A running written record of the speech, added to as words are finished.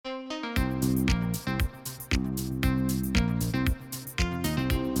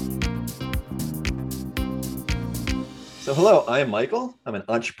So, hello, I am Michael. I'm an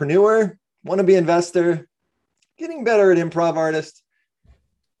entrepreneur, wannabe investor, getting better at improv artist,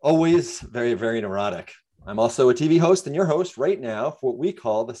 always very, very neurotic. I'm also a TV host and your host right now for what we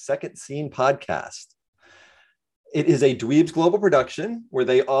call the Second Scene podcast. It is a Dweebs Global production where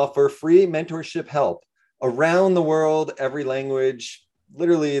they offer free mentorship help around the world, every language.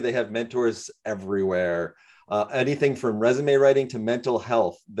 Literally, they have mentors everywhere. Anything from resume writing to mental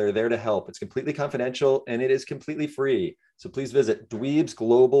health, they're there to help. It's completely confidential and it is completely free. So please visit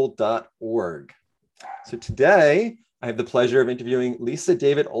dweebsglobal.org. So today, I have the pleasure of interviewing Lisa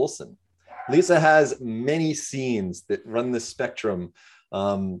David Olson. Lisa has many scenes that run the spectrum,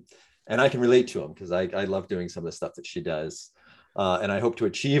 and I can relate to them because I love doing some of the stuff that she does. And I hope to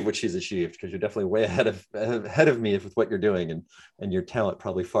achieve what she's achieved because you're definitely way ahead of me with what you're doing, and your talent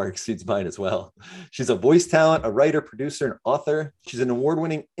probably far exceeds mine as well. She's a voice talent, a writer, producer, and author. She's an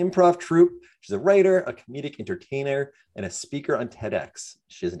award-winning improv troupe. She's a writer, a comedic entertainer, and a speaker on TEDx.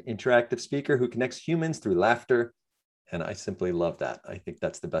 She is an interactive speaker who connects humans through laughter, and I simply love that. I think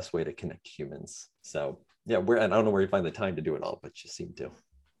that's the best way to connect humans. So yeah, and I don't know where you find the time to do it all, but you seem to.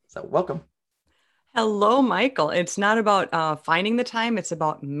 So welcome. Hello, Michael. It's not about finding the time. It's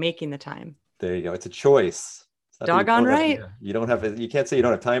about making the time. There you go. It's a choice. It's not that Doggone right. you can't say you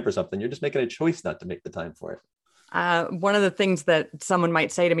don't have time for something. You're just making a choice not to make the time for it. One of the things that someone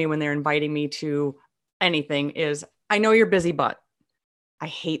might say to me when they're inviting me to anything is, I know you're busy, but I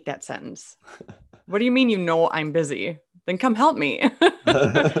hate that sentence. What do you mean, you know, I'm busy? Then come help me.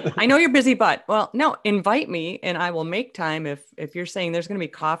 I know you're busy, but well, no, invite me and I will make time. If you're saying there's going to be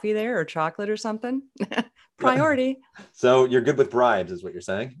coffee there or chocolate or something, priority. So you're good with bribes is what you're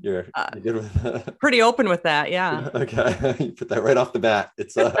saying. You're good with pretty open with that. Yeah. Okay. You put that right off the bat.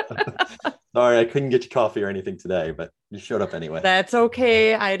 It's sorry, I couldn't get you coffee or anything today, but you showed up anyway. That's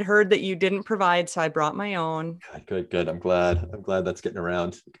okay. I had heard that you didn't provide, so I brought my own. Good. I'm glad that's getting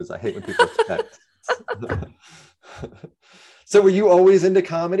around because I hate when people expect. So were you always into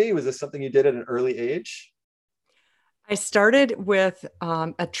comedy? Was this something you did at an early age? I started with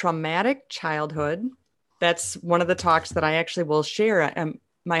a traumatic childhood. That's one of the talks that I actually will share.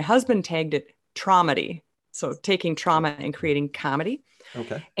 My husband tagged it traumedy. So taking trauma and creating comedy.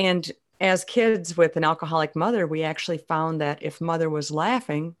 Okay. And as kids with an alcoholic mother, we actually found that if mother was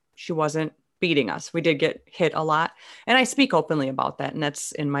laughing, she wasn't beating us. We did get hit a lot. And I speak openly about that. And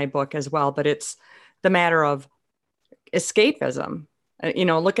that's in my book as well. But it's the matter of escapism.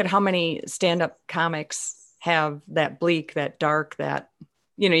 Look at how many stand-up comics have that bleak, that dark, that,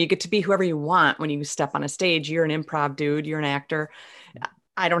 you get to be whoever you want when you step on a stage. You're an improv dude, you're an actor.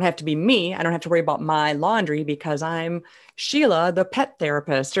 I don't have to be me. I don't have to worry about my laundry because I'm Sheila, the pet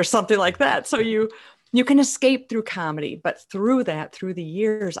therapist or something like that. So you can escape through comedy, but through the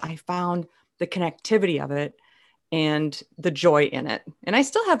years, I found the connectivity of it and the joy in it. And I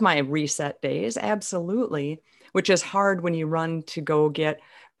still have my reset days, absolutely, which is hard when you run to go get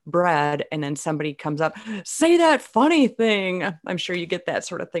bread and then somebody comes up, say that funny thing. I'm sure you get that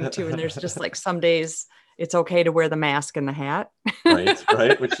sort of thing too. And there's just like some days it's okay to wear the mask and the hat.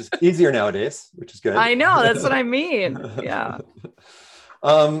 Right. Which is easier nowadays, which is good. I know, that's what I mean. Yeah.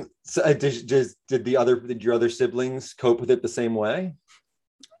 So did your other siblings cope with it the same way?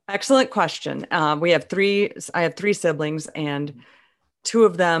 Excellent question. I have three siblings, and two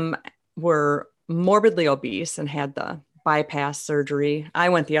of them were morbidly obese and had the bypass surgery. I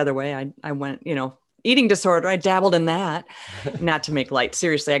went the other way. I went, eating disorder. I dabbled in that, not to make light.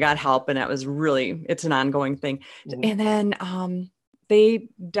 Seriously, I got help, and that was it's an ongoing thing. Mm-hmm. And then they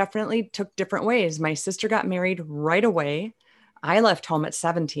definitely took different ways. My sister got married right away. I left home at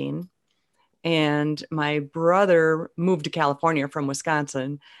 17. And my brother moved to California from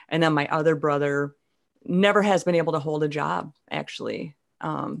Wisconsin. And then my other brother never has been able to hold a job, actually.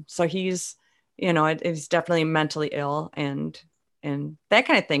 So he's, he's definitely mentally ill and that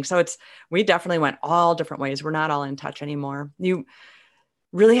kind of thing. So we definitely went all different ways. We're not all in touch anymore. You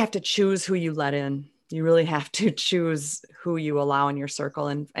really have to choose who you let in. You really have to choose who you allow in your circle.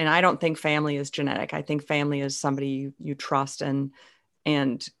 And I don't think family is genetic. I think family is somebody you trust and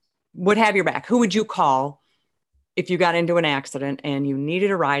would have your back. Who would you call if you got into an accident and you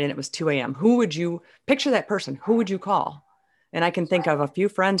needed a ride and it was 2 a.m.? Who would you picture that person? Who would you call? And I can think of a few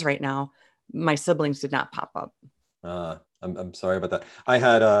friends right now. My siblings did not pop up. I'm sorry about that. I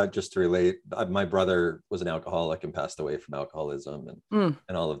had just to relate, my brother was an alcoholic and passed away from alcoholism and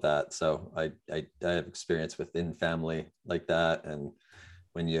all of that. So I have experience within family like that. And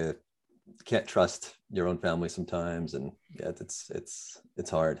when you can't trust your own family sometimes, and yeah, it's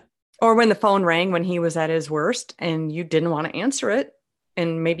hard. Or when the phone rang when he was at his worst and you didn't want to answer it.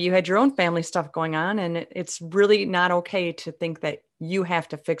 and maybe you had your own family stuff going on, and it's really not okay to think that you have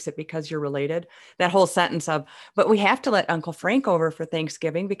to fix it because you're related. That whole sentence of, but we have to let Uncle Frank over for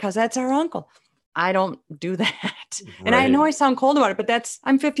Thanksgiving because that's our uncle. I don't do that. And I know Right. I sound cold about it, but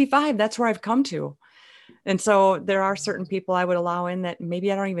I'm 55. That's where I've come to. And so there are certain people I would allow in that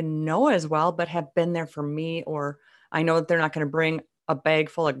maybe I don't even know as well, but have been there for me, or I know that they're not going to bring a bag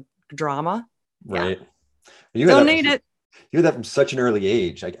full of drama. Yeah. Right. You had Don't that need it. you had that from such an early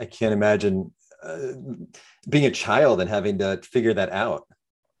age. I can't imagine being a child and having to figure that out.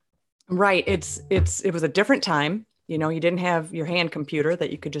 Right. It was a different time. You didn't have your hand computer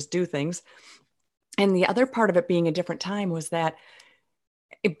that you could just do things. And the other part of it being a different time was that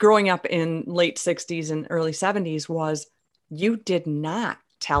growing up in late 60s and early 70s was you did not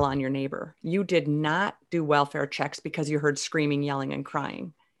tell on your neighbor. You did not do welfare checks because you heard screaming, yelling, and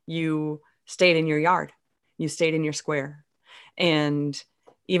crying. You stayed in your yard. You stayed in your square. And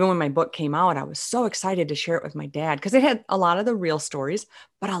even when my book came out, I was so excited to share it with my dad because it had a lot of the real stories,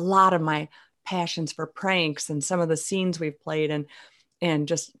 but a lot of my passions for pranks and some of the scenes we've played, and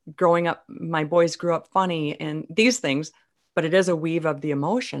just growing up, my boys grew up funny and these things, but it is a weave of the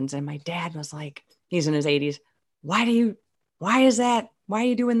emotions. And my dad was like, he's in his 80s. Why is that? Why are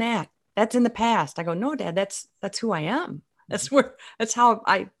you doing that? That's in the past. I go, no, Dad, that's who I am. That's how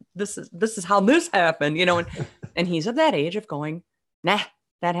this is how this happened, and he's of that age of going, nah,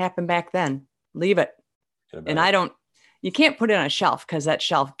 that happened back then. Leave it. And you can't put it on a shelf because that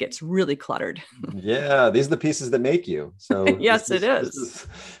shelf gets really cluttered. Yeah, these are the pieces that make you. So Yes, it this is. is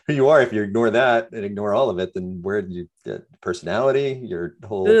who you are. If you ignore that and ignore all of it, then where do you get personality, your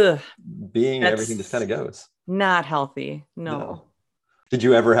whole Ugh, being, everything just kind that's of goes. not healthy. No. No. Did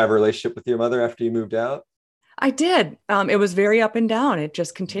you ever have a relationship with your mother after you moved out? I did. It was very up and down. It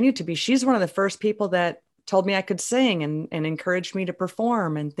just continued to be. She's one of the first people that told me I could sing and encouraged me to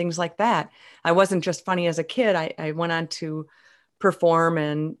perform and things like that. I wasn't just funny as a kid. I went on to perform,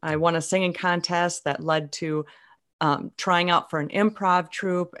 and I won a singing contest that led to trying out for an improv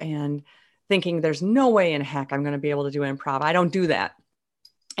troupe and thinking there's no way in heck I'm going to be able to do improv. I don't do that.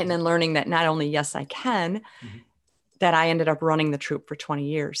 And then learning that not only, yes, I can, Mhm. that I ended up running the troupe for 20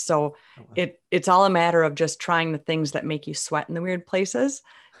 years. So Oh, wow. it's all a matter of just trying the things that make you sweat in the weird places,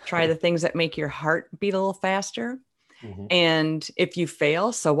 try the things that make your heart beat a little faster. Mhm. And if you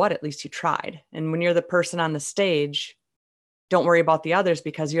fail, so what? At least you tried. And when you're the person on the stage, don't worry about the others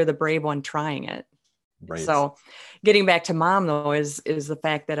because you're the brave one trying it. Right. So getting back to mom though is the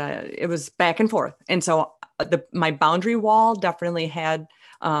fact that it was back and forth. And so my boundary wall definitely had,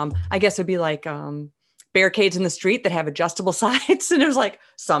 I guess it'd be like, barricades in the street that have adjustable sides. And it was like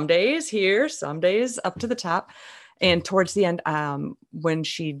some days here, some days up to the top. And towards the end, when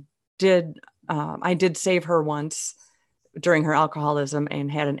she did, I did save her once during her alcoholism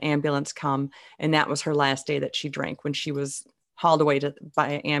and had an ambulance come. And that was her last day that she drank when she was hauled away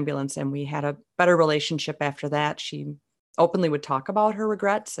by ambulance. And we had a better relationship after that. She openly would talk about her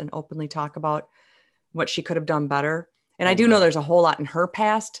regrets and openly talk about what she could have done better. And I Oh, do know wow. there's a whole lot in her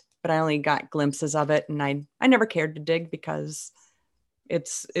past, but I only got glimpses of it. And I never cared to dig because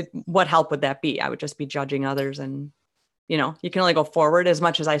what help would that be? I would just be judging others. And, you can only go forward as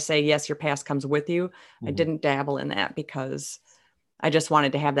much as I say, yes, your past comes with you. I Mhm. didn't dabble in that because I just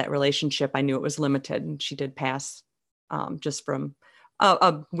wanted to have that relationship. I knew it was limited, and she did pass just from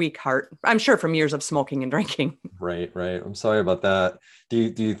a weak heart. I'm sure from years of smoking and drinking. Right, right. I'm sorry about that. Do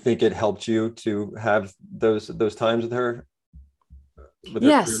you think it helped you to have those times with her clear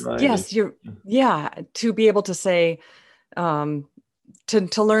Yes, mind and yes, yeah, to be able to say, um,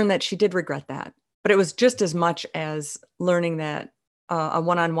 to learn that she did regret that. But it was just as much as learning that a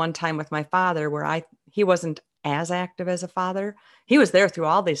one-on-one time with my father, where he wasn't as active as a father. He was there through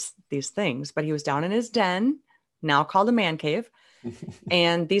all these things, but he was down in his den, now called a man cave,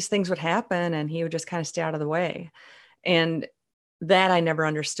 and these things would happen, and he would just kind of stay out of the way. And that I never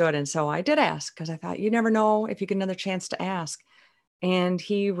understood. And so I did ask because I thought you never know if you get another chance to ask. And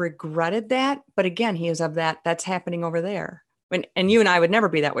he regretted that. But again, he is of that's happening over there. And you and I would never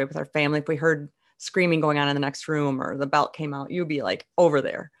be that way with our family. If we heard screaming going on in the next room or the belt came out, you'd be like over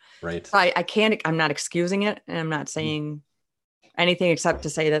there. right. So I can't, I'm not excusing it. And I'm not saying anything except to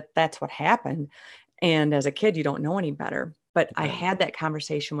say that that's what happened. And as a kid, you don't know any better. But I Yeah. had that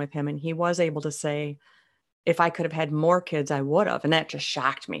conversation with him, and he was able to say, if I could have had more kids, I would have. And that just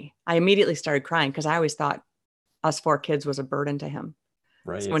shocked me. I immediately started crying because I always thought us four kids was a burden to him.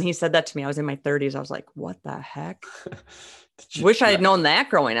 So when Right. he said that to me, I was in my 30s. I was like, what the heck? Did Wish I you- had known that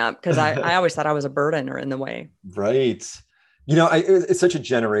growing up because I always thought I was a burden or in the way. Right. It's such a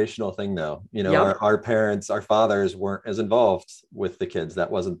generational thing, though. Yep. Our parents, our fathers weren't as involved with the kids.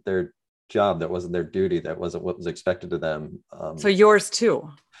 That wasn't their job. That wasn't their duty. That wasn't what was expected of them. So yours too.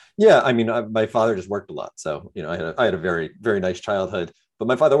 Yeah, I mean, my father just worked a lot. So, I had a very, very nice childhood, but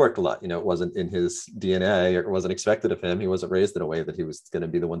my father worked a lot. It wasn't in his DNA, or it wasn't expected of him. He wasn't raised in a way that he was going to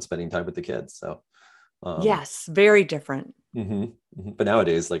be the one spending time with the kids. So, um, Yes, very different. but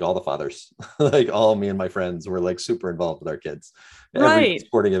nowadays, like all the fathers, like all me and my friends were like super involved with our kids. Every Right.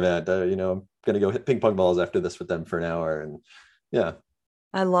 sporting event, I'm going to go hit ping pong balls after this with them for an hour. And yeah,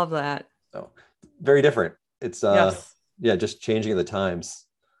 I love that. so very different. It's, Yes. yeah, just changing of the times.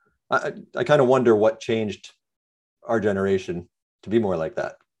 I kind of wonder what changed our generation to be more like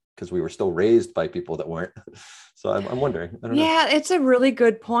that, because we were still raised by people that weren't. So I'm wondering. I don't know. Yeah, it's a really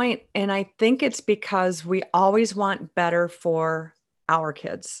good point. And I think it's because we always want better for our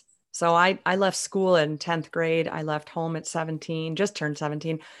kids. So I left school in 10th grade. I left home at 17, just turned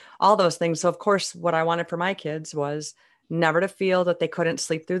 17, all those things. So, of course, what I wanted for my kids was never to feel that they couldn't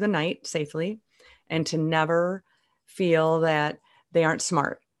sleep through the night safely and to never feel that they aren't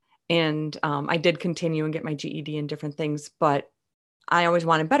smart. And I did continue and get my GED and different things, but I always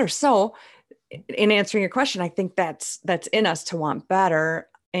wanted better. So, in answering your question, I think that's in us to want better.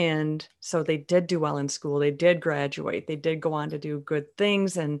 And so they did do well in school. They did graduate. They did go on to do good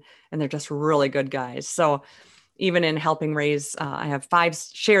things, and they're just really good guys. So even in helping raise, I have 5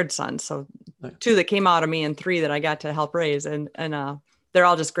 shared sons, so 2 that came out of me and 3 that I got to help raise, and they're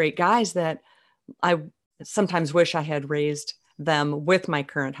all just great guys that I sometimes wish I had raised them with my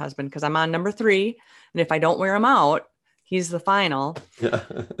current husband, because I'm on number 3, and if I don't wear him out, he's the final. Yeah.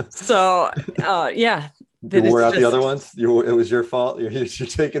 So, yeah, You that wore it's out the other just, ones. It was your fault. You're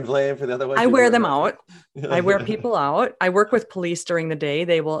taking blame for the other ones. I You wear wore them them out. out. I wear people out. I work with police during the day.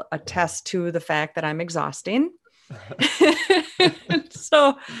 They will attest to the fact that I'm exhausting.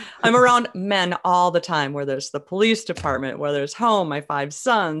 So I'm around men all the time, where there's the police department, where there's home, my 5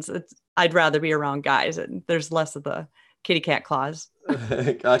 sons. I'd rather be around guys, and there's less of the kitty cat clause.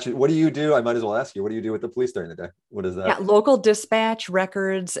 Gotcha. What do you do? I might as well ask you. What do you do with the police during the day? What is Yeah, that? local dispatch,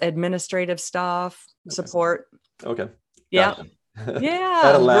 records, administrative stuff, support. Okay. Yeah. Gotcha. That Yeah.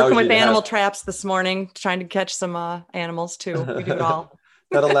 Working allows you with to have animal traps this morning, trying to catch some animals too. We do it that all.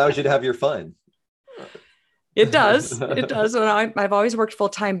 allows you to have your fun. It does. It does. And I've always worked full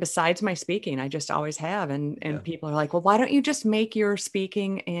time besides my speaking. I just always have. And Yeah. people are like, well, why don't you just make your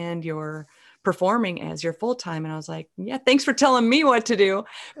speaking and your performing as your full time? And I was like, yeah, thanks for telling me what to do.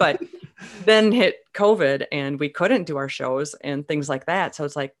 But then hit COVID and we couldn't do our shows and things like that. So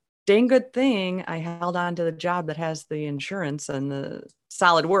it's like, dang good thing I held on to the job that has the insurance and the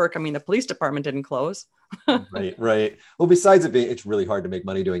solid work. I mean, the police department didn't close. Right, right. Well, besides it being, it's really hard to make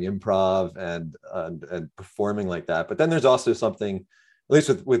money doing improv and performing like that. But then there's also something, at least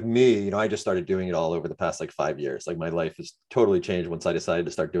with me, I just started doing it all over the past like 5 years. Like my life has totally changed once I decided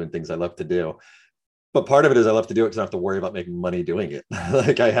to start doing things I love to do. But part of it is I love to do it because I don't have to worry about making money doing it.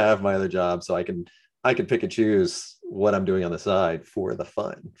 Like I have my other job, so I can pick and choose what I'm doing on the side for the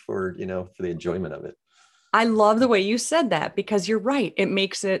fun, for the enjoyment of it. I love the way you said that, because you're right. It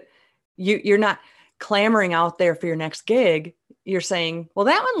makes it, you're not clamoring out there for your next gig. You're saying, well,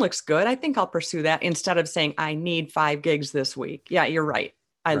 that one looks good. I think I'll pursue that, instead of saying, I need 5 gigs this week. Yeah, you're right.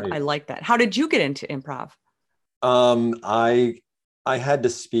 I Right. like that. How did you get into improv? I had to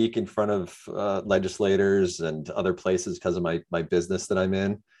speak in front of legislators and other places because of my business that I'm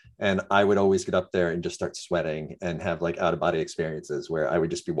in, and I would always get up there and just start sweating and have like out of body experiences where I would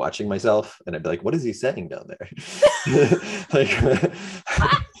just be watching myself and I'd be like, "What is he saying down there?" Like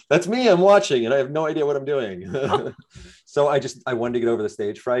that's me. I'm watching and I have no idea what I'm doing. So I wanted to get over the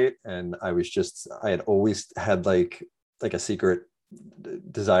stage fright, and I had always had like a secret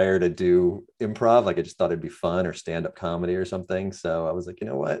desire to do improv. Like I just thought it'd be fun, or stand-up comedy or something. So I was like, you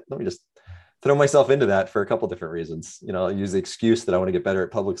know what? Let me just throw myself into that for a couple different reasons. I'll use the excuse that I want to get better at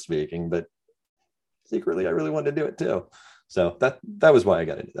public speaking, but secretly I really wanted to do it too. So that was why I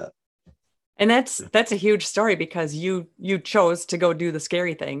got into that. And that's a huge story, because you chose to go do the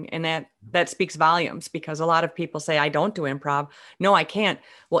scary thing, and that speaks volumes, because a lot of people say, I don't do improv. No, I can't.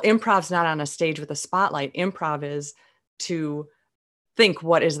 Well, improv's not on a stage with a spotlight. Improv is to think,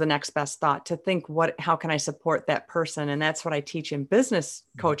 what is the next best thought, to think, how can I support that person? And that's what I teach in business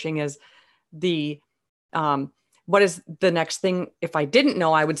coaching, is the what is the next thing? If I didn't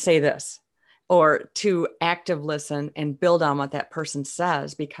know, I would say this, or to active listen and build on what that person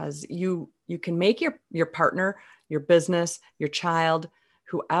says, because you can make your partner, your business, your child,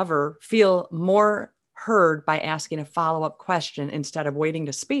 whoever, feel more heard by asking a follow-up question instead of waiting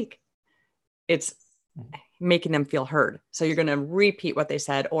to speak. It's making them feel heard. So you're going to repeat what they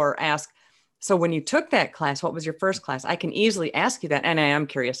said or ask. So when you took that class, what was your first class? I can easily ask you that. And I am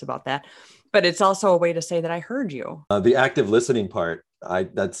curious about that, but it's also a way to say that I heard you. The active listening part,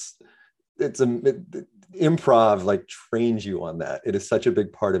 improv like trains you on that. It is such a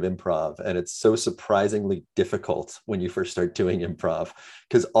big part of improv, and it's so surprisingly difficult when you first start doing improv,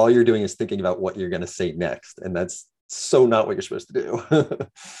 because all you're doing is thinking about what you're going to say next, and that's so not what you're supposed to do.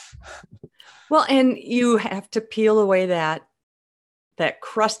 Well, and you have to peel away that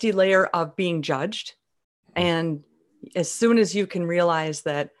crusty layer of being judged. And as soon as you can realize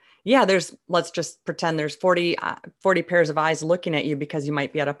that, yeah, let's just pretend there's 40 pairs of eyes looking at you because you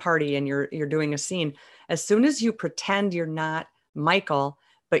might be at a party and you're doing a scene. As soon as you pretend you're not Michael,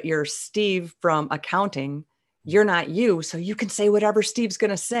 but you're Steve from accounting, you're not you. So you can say whatever Steve's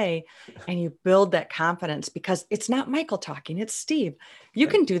going to say, and you build that confidence because it's not Michael talking, it's Steve. You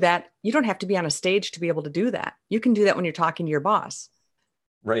can do that. You don't have to be on a stage to be able to do that. You can do that when you're talking to your boss.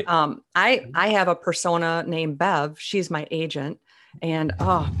 Right. I have a persona named Bev. She's my agent. And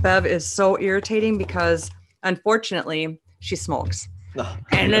Bev is so irritating because unfortunately she smokes.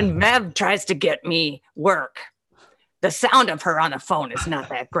 And then Bev tries to get me work. The sound of her on the phone is not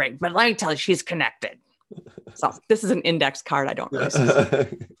that great, but let me tell you, she's connected. So this is an index card. I don't really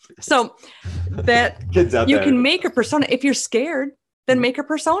see. So that you can make a persona. If you're scared, then make a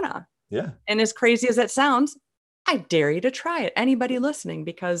persona. Yeah. And as crazy as that sounds, I dare you to try it. Anybody listening,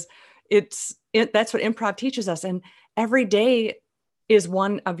 because that's what improv teaches us. And every day is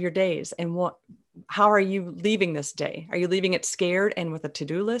one of your days. And how are you leaving this day? Are you leaving it scared and with a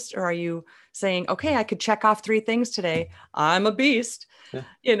to-do list? Or are you saying, okay, I could check off 3 things today. I'm a beast. Yeah.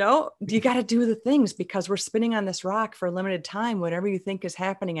 You got to do the things because we're spinning on this rock for a limited time. Whatever you think is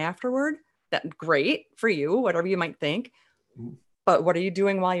happening afterward, that's great for you, whatever you might think. But what are you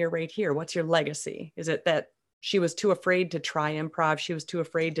doing while you're right here? What's your legacy? Is it that she was too afraid to try improv? She was too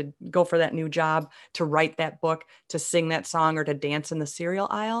afraid to go for that new job, to write that book, to sing that song, or to dance in the cereal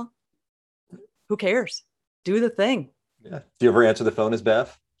aisle? Who cares? Do the thing. Yeah. Do you ever answer the phone as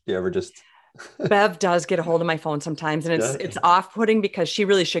Bev? Do you ever just... Bev does get a hold of my phone sometimes, and it's off-putting because she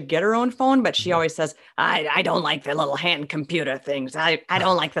really should get her own phone, but she always says, I don't like the little hand computer things. I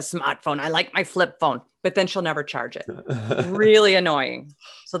don't like the smartphone. I like my flip phone. But then she'll never charge it. Really annoying.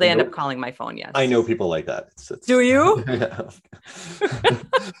 So they end up calling my phone. Yes. I know people like that. Do you?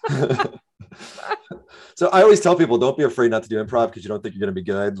 So I always tell people, don't be afraid not to do improv because you don't think you're going to be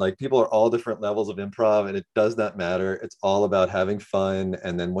good. Like, people are all different levels of improv, and it does not matter. It's all about having fun.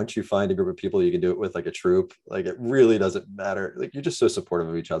 And then once you find a group of people you can do it with, like a troupe, like, it really doesn't matter. Like, you're just so supportive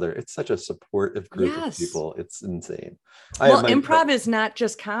of each other. It's such a supportive group of people. It's insane. Improv is not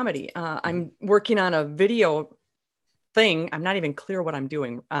just comedy. I'm working on a video thing. I'm not even clear what I'm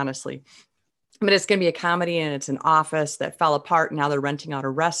doing, honestly. But it's going to be a comedy, and it's an office that fell apart. Now they're renting out a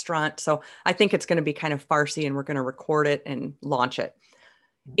restaurant. So I think it's going to be kind of farcy, and we're going to record it and launch it.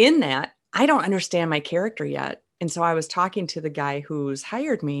 In that, I don't understand my character yet. And so I was talking to the guy who's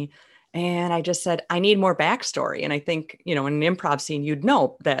hired me, and I just said, I need more backstory. And I think, in an improv scene, you'd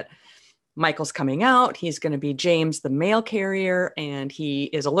know that Michael's coming out. He's going to be James, the mail carrier, and he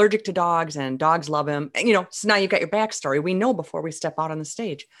is allergic to dogs, and dogs love him. And, so now you've got your backstory. We know before we step out on the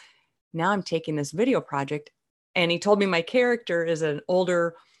stage. Now I'm taking this video project, and he told me my character is an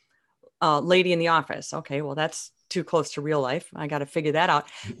older lady in the office. Okay, well, that's too close to real life. I got to figure that out.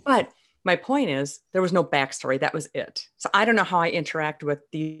 But my point is, there was no backstory. That was it. So I don't know how I interact with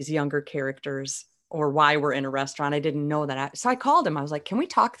these younger characters or why we're in a restaurant. I didn't know that. So I called him. I was like, can we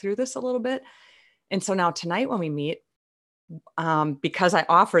talk through this a little bit? And so now tonight when we meet, because I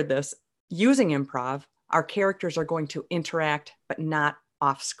offered this using improv, our characters are going to interact, but not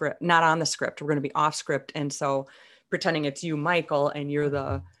off script, not on the script. We're going to be off script. And so pretending it's you, Michael, and you're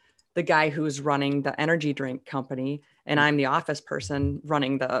the guy who's running the energy drink company, and I'm the office person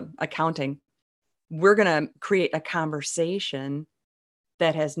running the accounting. We're going to create a conversation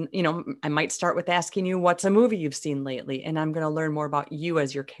that has, I might start with asking you, what's a movie you've seen lately? And I'm going to learn more about you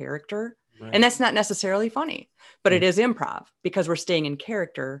as your character. Right. And that's not necessarily funny, but it is improv because we're staying in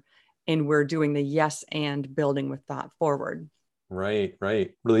character and we're doing the yes and building with thought forward. Right.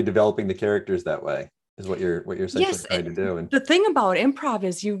 Really developing the characters that way is what you're essentially trying to do. And the thing about improv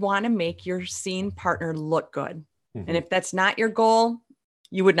is you want to make your scene partner look good. Mm-hmm. And if that's not your goal,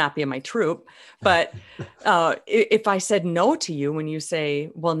 you would not be in my troupe. But if I said no to you when you say,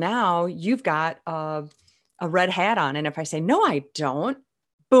 well, now you've got a red hat on. And if I say, no, I don't,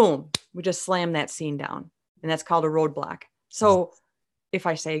 boom, we just slam that scene down. And that's called a roadblock. So if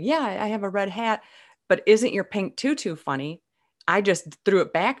I say, yeah, I have a red hat, but isn't your pink tutu funny? I just threw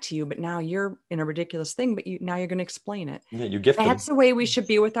it back to you, but now you're in a ridiculous thing, but now you're going to explain it. Yeah, you gift That's them. the way we should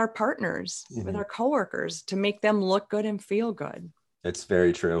be with our partners, with Mhm. our coworkers, to make them look good and feel good. It's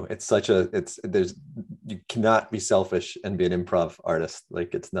very true. You cannot be selfish and be an improv artist.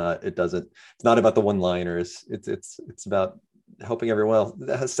 Like it's not about the one-liners. It's about helping everyone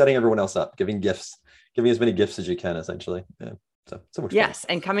else, setting everyone else up, giving as many gifts as you can, essentially. Yeah. So much Yes. fun.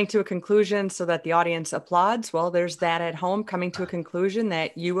 And coming to a conclusion so that the audience applauds. Well, there's that at home, coming to a conclusion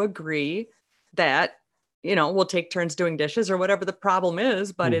that you agree that, we'll take turns doing dishes or whatever the problem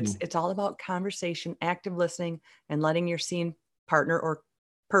is, but it's all about conversation, active listening, and letting your scene partner or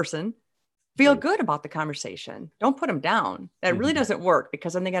person feel good about the conversation. Don't put them down. That really doesn't work,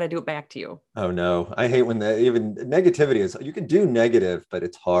 because then they got to do it back to you. Oh no, I hate when even negativity is. You can do negative, but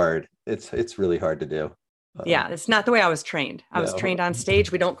it's hard. It's really hard to do. Yeah, it's not the way I was trained. I was No. trained on stage.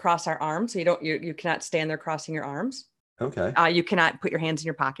 We don't cross our arms. So you cannot stand there crossing your arms. Okay. You cannot put your hands in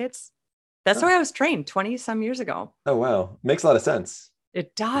your pockets. That's the way I was trained 20 some years ago. Oh wow, makes a lot of sense.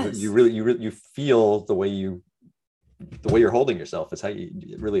 It does. You feel the way you're holding yourself. It's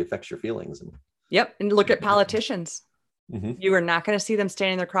it really affects your feelings. Yep. And look at politicians. Mm-hmm. You are not going to see them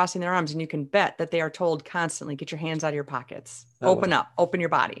standing there crossing their arms, and you can bet that they are told constantly, get your hands out of your pockets, open up, open your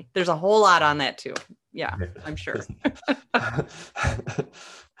body. There's a whole lot on that too. Yeah, I'm sure.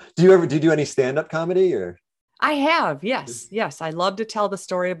 Do you do any stand-up comedy or? I have. Yes. I love to tell the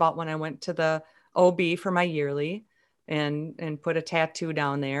story about when I went to the OB for my yearly and put a tattoo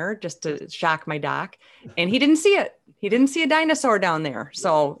down there just to shock my doc. And he didn't see it. He didn't see a dinosaur down there.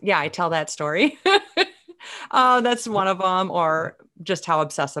 So yeah, I tell that story. That's one of them. Or just how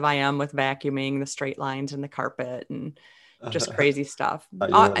obsessive I am with vacuuming the straight lines in the carpet and just crazy stuff.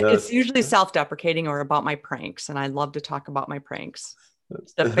 It's usually self-deprecating or about my pranks. And I love to talk about my pranks,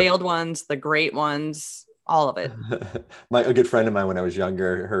 the failed ones, the great ones, all of it. A good friend of mine, when I was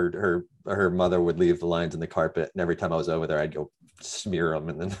younger, her mother would leave the lines in the carpet, and every time I was over there, I'd go smear them.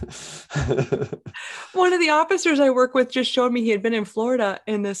 And then one of the officers I work with just showed me he had been in Florida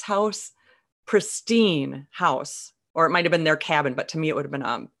in this house, pristine house, or it might have been their cabin, but to me it would have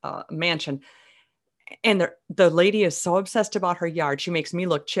been a mansion. And the lady is so obsessed about her yard, she makes me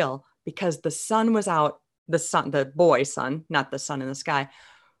look chill, because the sun was out. The boy's son, not the sun in the sky,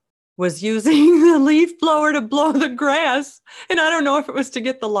 was using the leaf blower to blow the grass. And I don't know if it was to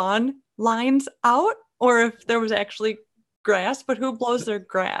get the lawn lines out or if there was actually grass, but who blows their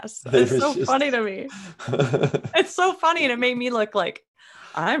grass? It's so funny to me. It's so funny. And it made me look like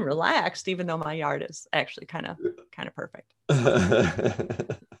I'm relaxed, even though my yard is actually kind of perfect.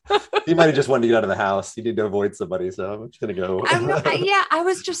 You might have just wanted to get out of the house. You need to avoid somebody, so I'm just gonna go. I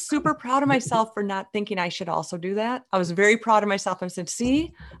was just super proud of myself for not thinking I should also do that. I was very proud of myself. I said,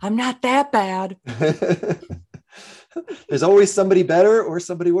 "See, I'm not that bad." There's always somebody better or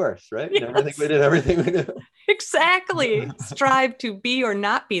somebody worse, right? Yes. Everything we do. Exactly. Strive to be or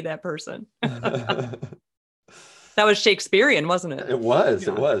not be that person. That was Shakespearean, wasn't it? It was.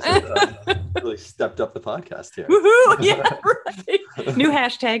 Yeah. It was. It really stepped up the podcast here. Woohoo! Yeah, right. New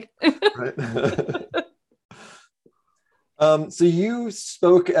hashtag. Right. So you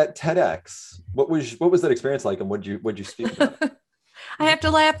spoke at TEDx. What was that experience like, and what'd you speak about? I have to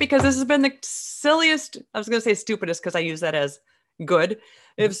laugh because this has been the silliest. I was going to say stupidest because I use that as good.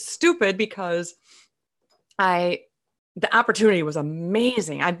 It was stupid because the opportunity was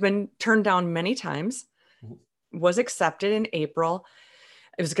amazing. I've been turned down many times. Was accepted in April.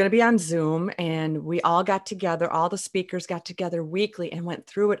 It was going to be on Zoom, and we all got together. All the speakers got together weekly and went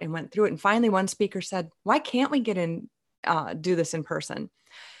through it. And finally, one speaker said, "Why can't we get in, do this in person?"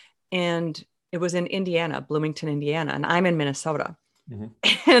 And it was in Indiana, Bloomington, Indiana, and I'm in Minnesota.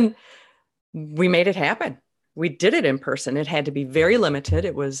 Mm-hmm. And we made it happen. We did it in person. It had to be very limited.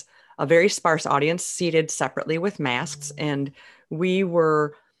 It was a very sparse audience seated separately with masks. And we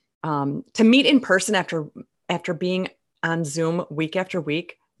were to meet in person after being on Zoom week after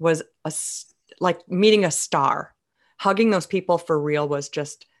week was like meeting a star. Hugging those people for real was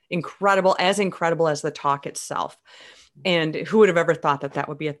just incredible as the talk itself. And who would have ever thought that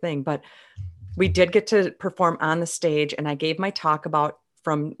would be a thing? But we did get to perform on the stage, and I gave my talk about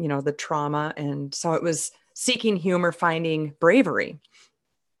from the trauma. And so it was seeking humor, finding bravery,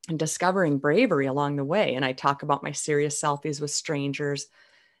 and discovering bravery along the way. And I talk about my serious selfies with strangers.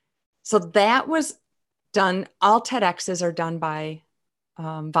 So that was done. All TEDx's are done by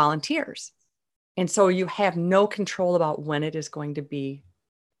volunteers. And so you have no control about when it is going to be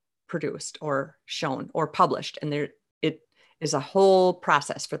produced or shown or published. And it is a whole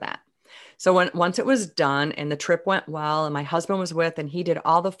process for that. So once it was done and the trip went well and my husband was with and he did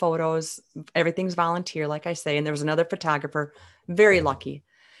all the photos, everything's volunteer, like I say, and there was another photographer, very lucky.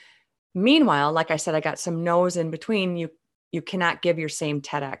 Meanwhile, like I said, I got some no's in between. You cannot give your same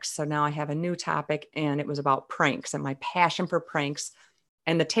TEDx. So now I have a new topic and it was about pranks and my passion for pranks.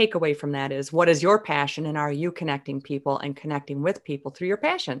 And the takeaway from that is, what is your passion? And are you connecting people and connecting with people through your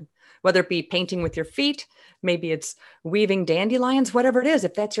passion? Whether it be painting with your feet, maybe it's weaving dandelions, whatever it is.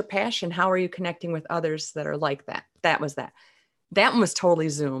 If that's your passion, how are you connecting with others that are like that? That was that. That one was totally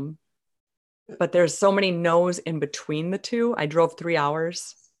Zoom. But there's so many no's in between the two. I drove 3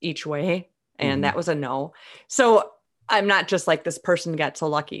 hours each way, and that was a no. So I'm not just like this person got so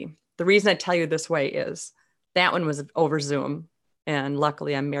lucky. The reason I tell you this way is that one was over Zoom. And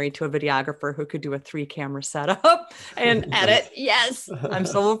luckily I'm married to a videographer who could do a 3-camera setup and edit. Yes. I'm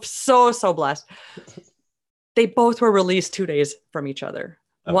so blessed. They both were released 2 days from each other.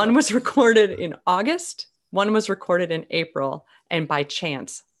 Oh, one was recorded in August. One was recorded in April. And by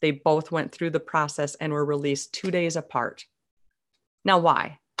chance, they both went through the process and were released 2 days apart. Now,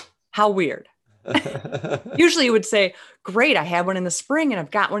 why? How weird. Usually you would say, great, I had one in the spring and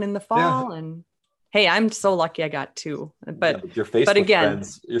I've got one in the fall. Yeah. And hey, I'm so lucky I got 2. But your Facebook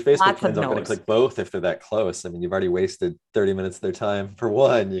friends aren't going to click both if they're that close. I mean, you've already wasted 30 minutes of their time for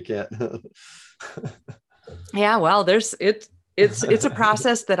one. You can't. Yeah, well, it's a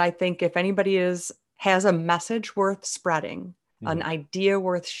process that I think if anybody has a message worth spreading, an idea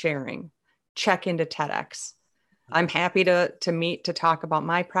worth sharing, check into TEDx. I'm happy to meet, to talk about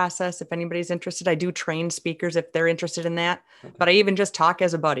my process. If anybody's interested, I do train speakers if they're interested in that, but I even just talk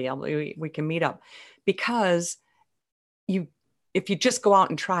as a buddy. We can meet up, because if you just go out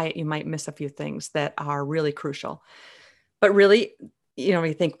and try it, you might miss a few things that are really crucial. But really,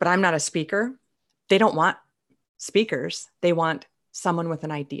 you think, but I'm not a speaker. They don't want speakers. They want someone with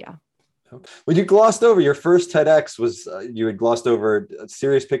an idea. When you glossed over your first TEDx was, you had glossed over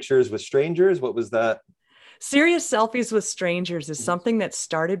serious pictures with strangers. What was that? Serious selfies with strangers is something that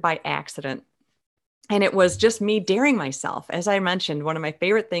started by accident. And it was just me daring myself. As I mentioned, one of my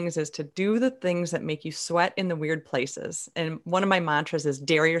favorite things is to do the things that make you sweat in the weird places. And one of my mantras is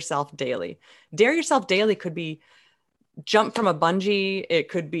dare yourself daily. Dare yourself daily could be jump from a bungee. It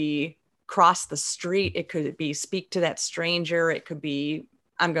could be cross the street. It could be speak to that stranger. It could be,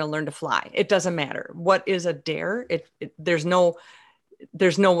 I'm going to learn to fly. It doesn't matter. What is a dare? There's no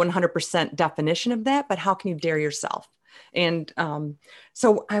 100% definition of that, but how can you dare yourself? And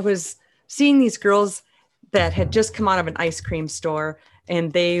so I was seeing these girls that had just come out of an ice cream store,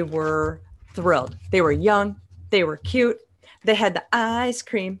 and they were thrilled. They were young, they were cute, they had the ice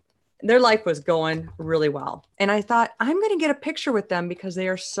cream. Their life was going really well. And I thought, I'm going to get a picture with them because they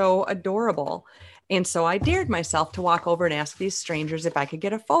are so adorable. And so I dared myself to walk over and ask these strangers if I could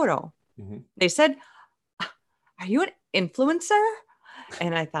get a photo. Mm-hmm. They said, are you an influencer?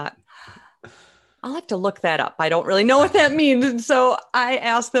 And I thought, I'll have to look that up. I don't really know what that means. And so I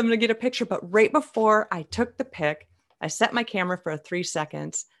asked them to get a picture. But right before I took the pic, I set my camera for 3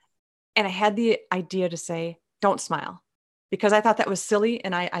 seconds. And I had the idea to say, don't smile. Because I thought that was silly.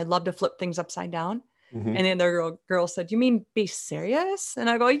 And I love to flip things upside down. Mm-hmm. And then the girl said, you mean be serious? And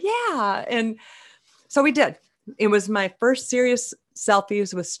I go, yeah. And so we did. It was my first serious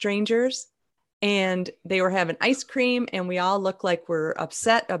selfies with strangers. And they were having ice cream, and we all looked like we're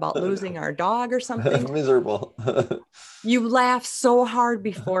upset about losing our dog or something. Miserable. You laugh so hard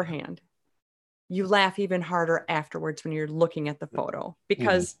beforehand. You laugh even harder afterwards when you're looking at the photo,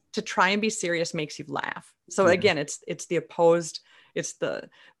 because to try and be serious makes you laugh. So again, it's the opposed, it's the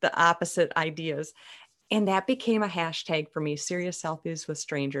opposite ideas. And that became a hashtag for me, serious selfies with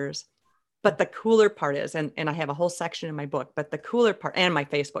strangers. But the cooler part is, and I have a whole section in my book, but the cooler part, and my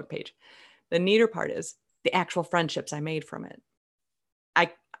Facebook page, the neater part is the actual friendships I made from it.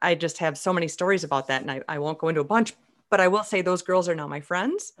 I just have so many stories about that, and I won't go into a bunch, but I will say those girls are now my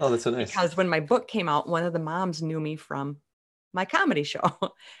friends. Oh, that's so nice. Because when my book came out, one of the moms knew me from my comedy show.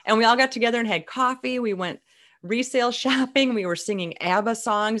 And we all got together and had coffee. We went resale shopping. We were singing ABBA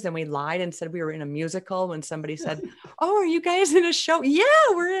songs, and we lied and said we were in a musical when somebody said, oh, are you guys in a show? Yeah,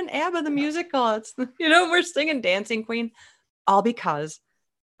 we're in ABBA, the musical. It's, we're singing Dancing Queen, all because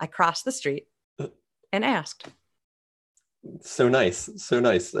I crossed the street and asked. So nice.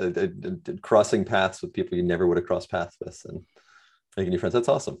 Crossing paths with people you never would have crossed paths with and making new friends. That's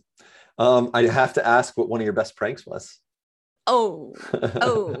awesome. I have to ask what one of your best pranks was. Oh.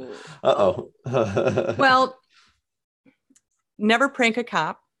 Uh-oh. Well, never prank a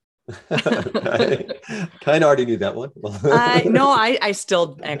cop. Okay. Kind of already knew that one. I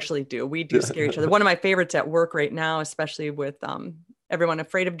still actually do. We do scare each other. One of my favorites at work right now, especially with everyone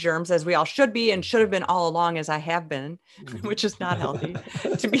afraid of germs, as we all should be and should have been all along, as I have been, which is not healthy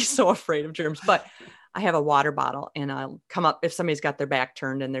to be so afraid of germs. But I have a water bottle and I'll come up if somebody's got their back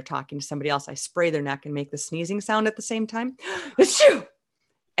turned and they're talking to somebody else. I spray their neck and make the sneezing sound at the same time.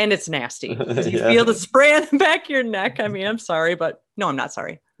 And it's nasty because you feel the spray on the back of your neck. I mean, I'm sorry, but no, I'm not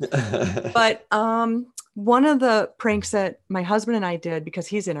sorry. But one of the pranks that my husband and I did, because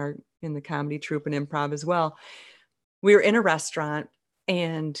he's in the comedy troupe and improv as well, we were in a restaurant,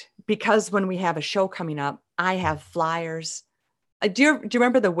 and because when we have a show coming up, I have flyers. Do you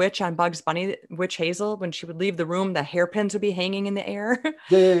remember the witch on Bugs Bunny, Witch Hazel, when she would leave the room, the hairpins would be hanging in the air?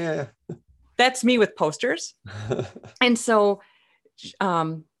 Yeah. That's me with posters. And so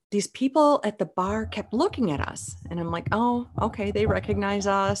these people at the bar kept looking at us, and I'm like, oh, okay, they recognize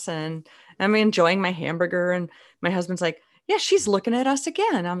us. And I'm enjoying my hamburger. And my husband's like, yeah, she's looking at us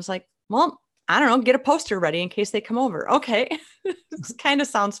again. I was like, well, I don't know, get a poster ready in case they come over. Okay. It kind of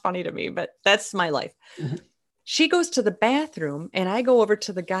sounds funny to me, but that's my life. She goes to the bathroom and I go over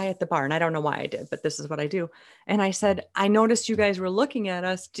to the guy at the bar, and I don't know why I did, but this is what I do. And I said, I noticed you guys were looking at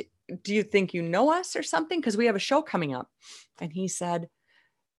us. Do you think you know us or something? Because we have a show coming up. And he said,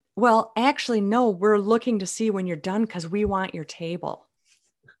 well, actually, no, we're looking to see when you're done because we want your table.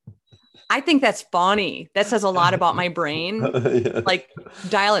 I think that's funny. That says a lot about my brain. Yes. Like,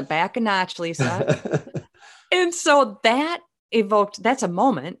 dial it back a notch, Lisa. And so that's a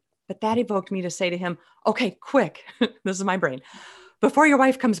moment, but that evoked me to say to him, okay, quick, this is my brain. Before your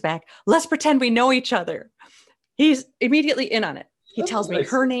wife comes back, let's pretend we know each other. He's immediately in on it. He tells me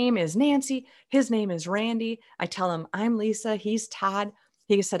her name is Nancy. His name is Randy. I tell him I'm Lisa. He's Todd.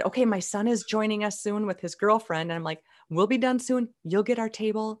 He said, okay, my son is joining us soon with his girlfriend. And I'm like, we'll be done soon. You'll get our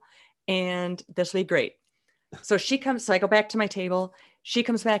table and this will be great. So I go back to my table. She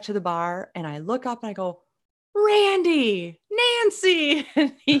comes back to the bar and I look up and I go, Randy, Nancy.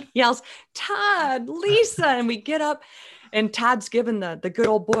 And he yells, Todd, Lisa. And we get up and Todd's giving the good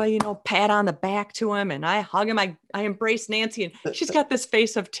old boy, pat on the back to him. And I hug him. I embrace Nancy and she's got this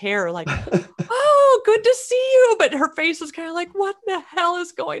face of terror, like, oh, good to see you. But her face was kind of like, what the hell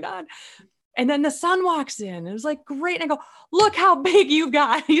is going on? And then the son walks in. It was like, great. And I go, look how big you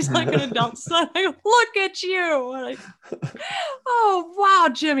got. He's like an adult son. I go, look at you. I'm like, oh,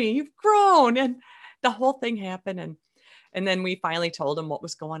 wow, Jimmy, you've grown. And the whole thing happened. And then we finally told him what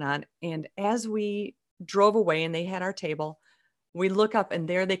was going on. And as we drove away and they had our table, we look up and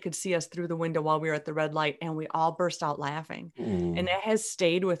there they could see us through the window while we were at the red light, and we all burst out laughing. And that has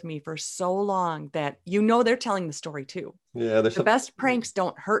stayed with me for so long that, they're telling the story too. Yeah. The best pranks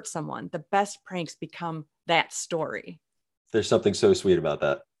don't hurt someone. The best pranks become that story. There's something so sweet about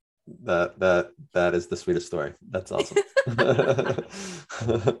that. That is the sweetest story. That's awesome.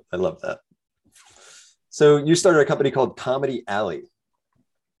 I love that. So you started a company called Comedy Alley.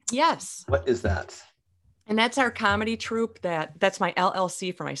 Yes. What is that? And that's our comedy troupe. That's my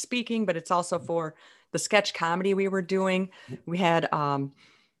LLC for my speaking, but it's also for the sketch comedy we were doing. We had a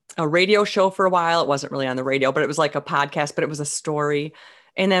radio show for a while. It wasn't really on the radio, but it was like a podcast, but it was a story.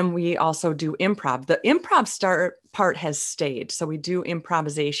 And then we also do improv. The improv part has stayed. So we do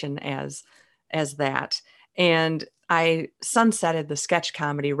improvisation as that. And I sunsetted the sketch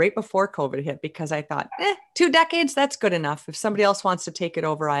comedy right before COVID hit because I thought, 2 decades, that's good enough. If somebody else wants to take it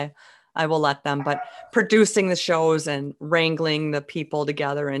over, I will let them. But producing the shows and wrangling the people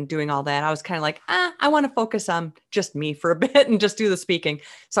together and doing all that, I was kind of like, I want to focus on just me for a bit and just do the speaking.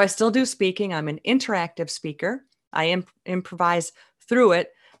 So I still do speaking. I'm an interactive speaker. I improvise through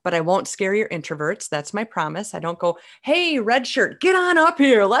it, but I won't scare your introverts. That's my promise. I don't go, hey, red shirt, get on up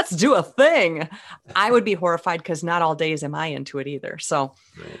here. Let's do a thing. I would be horrified because not all days am I into it either. So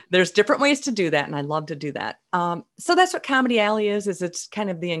there's different ways to do that. And I love to do that. So that's what Comedy Alley is it's kind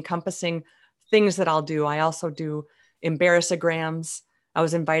of the encompassing things that I'll do. I also do embarrassograms. I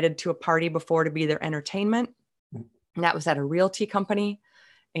was invited to a party before to be their entertainment. And that was at a realty company.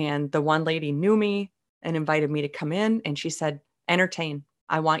 And the one lady knew me and invited me to come in. And she said, entertain.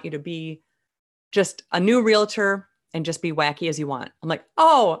 I want you to be just a new realtor and just be wacky as you want. I'm like,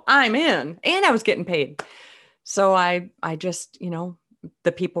 oh, I'm in. And I was getting paid. So I just,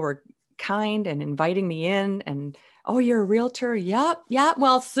 the people were kind and inviting me in and, oh, you're a realtor. Yep. Yeah.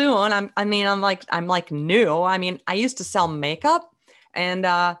 Well, soon. I'm like new. I used to sell makeup and,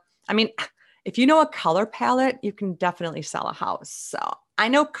 if you know a color palette, you can definitely sell a house. So I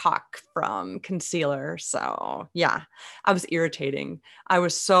know caulk from concealer. So yeah, I was irritating. I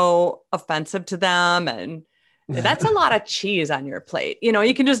was so offensive to them. And That's a lot of cheese on your plate. You know,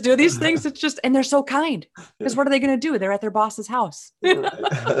 you can just do these things. It's just, and they're so kind, because what are they going to do? They're at their boss's house.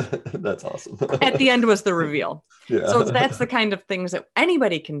 That's awesome. At the end was the reveal. Yeah. So that's the kind of things that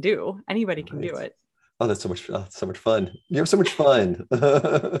anybody can do. Anybody can do it. Oh, that's so much fun. You have so much fun.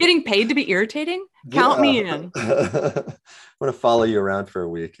 Getting paid to be irritating? Count me in. I'm gonna follow you around for a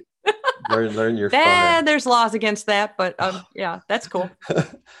week. Learn your fun. There's laws against that, but yeah, that's cool.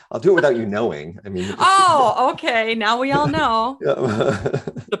 I'll do it without you knowing. I mean, oh, okay. Now we all know. Yeah.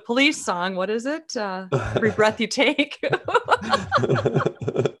 The Police song. What is it? Every breath you take.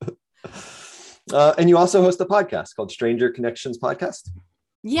 And you also host a podcast called Stranger Connections Podcast.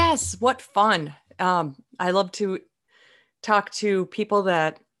 Yes, what fun. I love to talk to people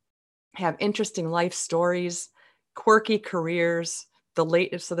that have interesting life stories, quirky careers.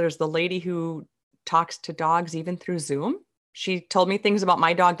 So there's the lady who talks to dogs even through Zoom. She told me things about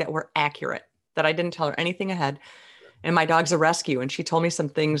my dog that were accurate, that I didn't tell her anything ahead. And my dog's a rescue. And she told me some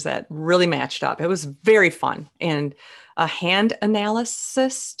things that really matched up. It was very fun. And a hand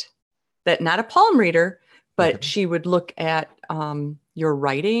analyst, that not a palm reader, but she would look at your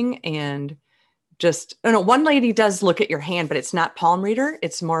writing and just, one lady does look at your hand, but it's not palm reader.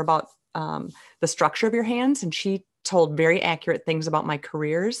 It's more about the structure of your hands. And she told very accurate things about my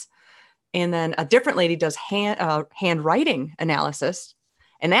careers. And then a different lady does handwriting analysis.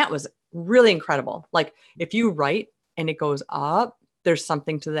 And that was really incredible. Like if you write and it goes up, there's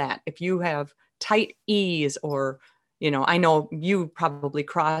something to that. If you have tight E's or, I know you probably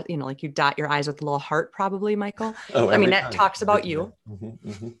cross, like you dot your I's with a little heart, probably, Michael. Oh, I mean, that talks about you.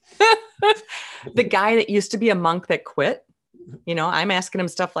 The guy that used to be a monk that quit, I'm asking him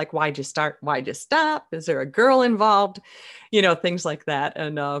stuff like, why'd you start? Why'd you stop? Is there a girl involved? Things like that.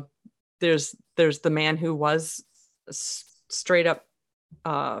 And there's the man who was straight up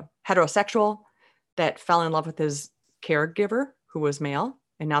heterosexual that fell in love with his caregiver who was male,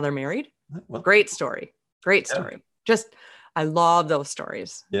 and now they're married. Well, great story. Yeah. Just, I love those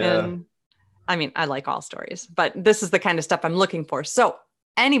stories. Yeah. And I mean, I like all stories, but this is the kind of stuff I'm looking for. So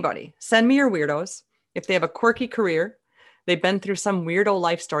anybody, send me your weirdos. If they have a quirky career, they've been through some weirdo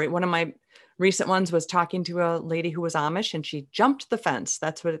life story. One of my recent ones was talking to a lady who was Amish and she jumped the fence.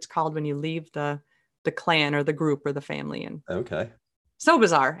 That's what it's called when you leave the clan or the group or the family. And okay. So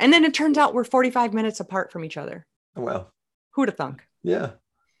bizarre. And then it turns out we're 45 minutes apart from each other. Oh, wow. Who'd have thunk? Yeah.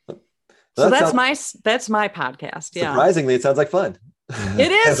 So that's my podcast. Yeah. Surprisingly, it sounds like fun.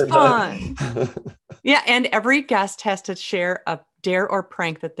 It is fun. Yeah. And every guest has to share a dare or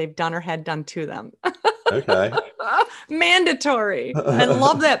prank that they've done or had done to them. Okay. Mandatory. I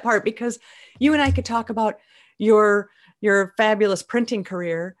love that part because you and I could talk about your fabulous printing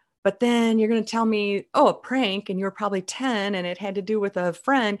career, but then you're going to tell me, a prank, and you're probably 10 and it had to do with a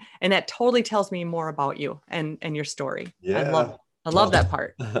friend. And that totally tells me more about you and your story. Yeah. I love that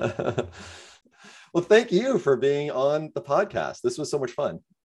part. Well, thank you for being on the podcast. This was so much fun.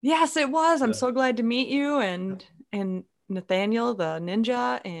 Yes, it was. I'm so glad to meet you and Nathaniel, the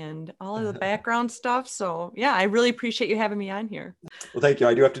ninja, and all of the background stuff. So yeah, I really appreciate you having me on here. Well, thank you.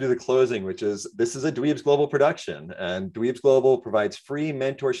 I do have to do the closing, which is, this is a Dweebs Global production, and Dweebs Global provides free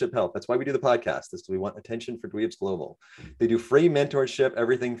mentorship help. That's why we do the podcast, is we want attention for Dweebs Global. They do free mentorship,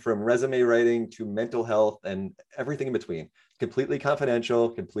 everything from resume writing to mental health and everything in between. Completely confidential,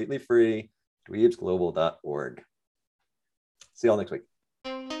 completely free, dweebsglobal.org. See you all next week.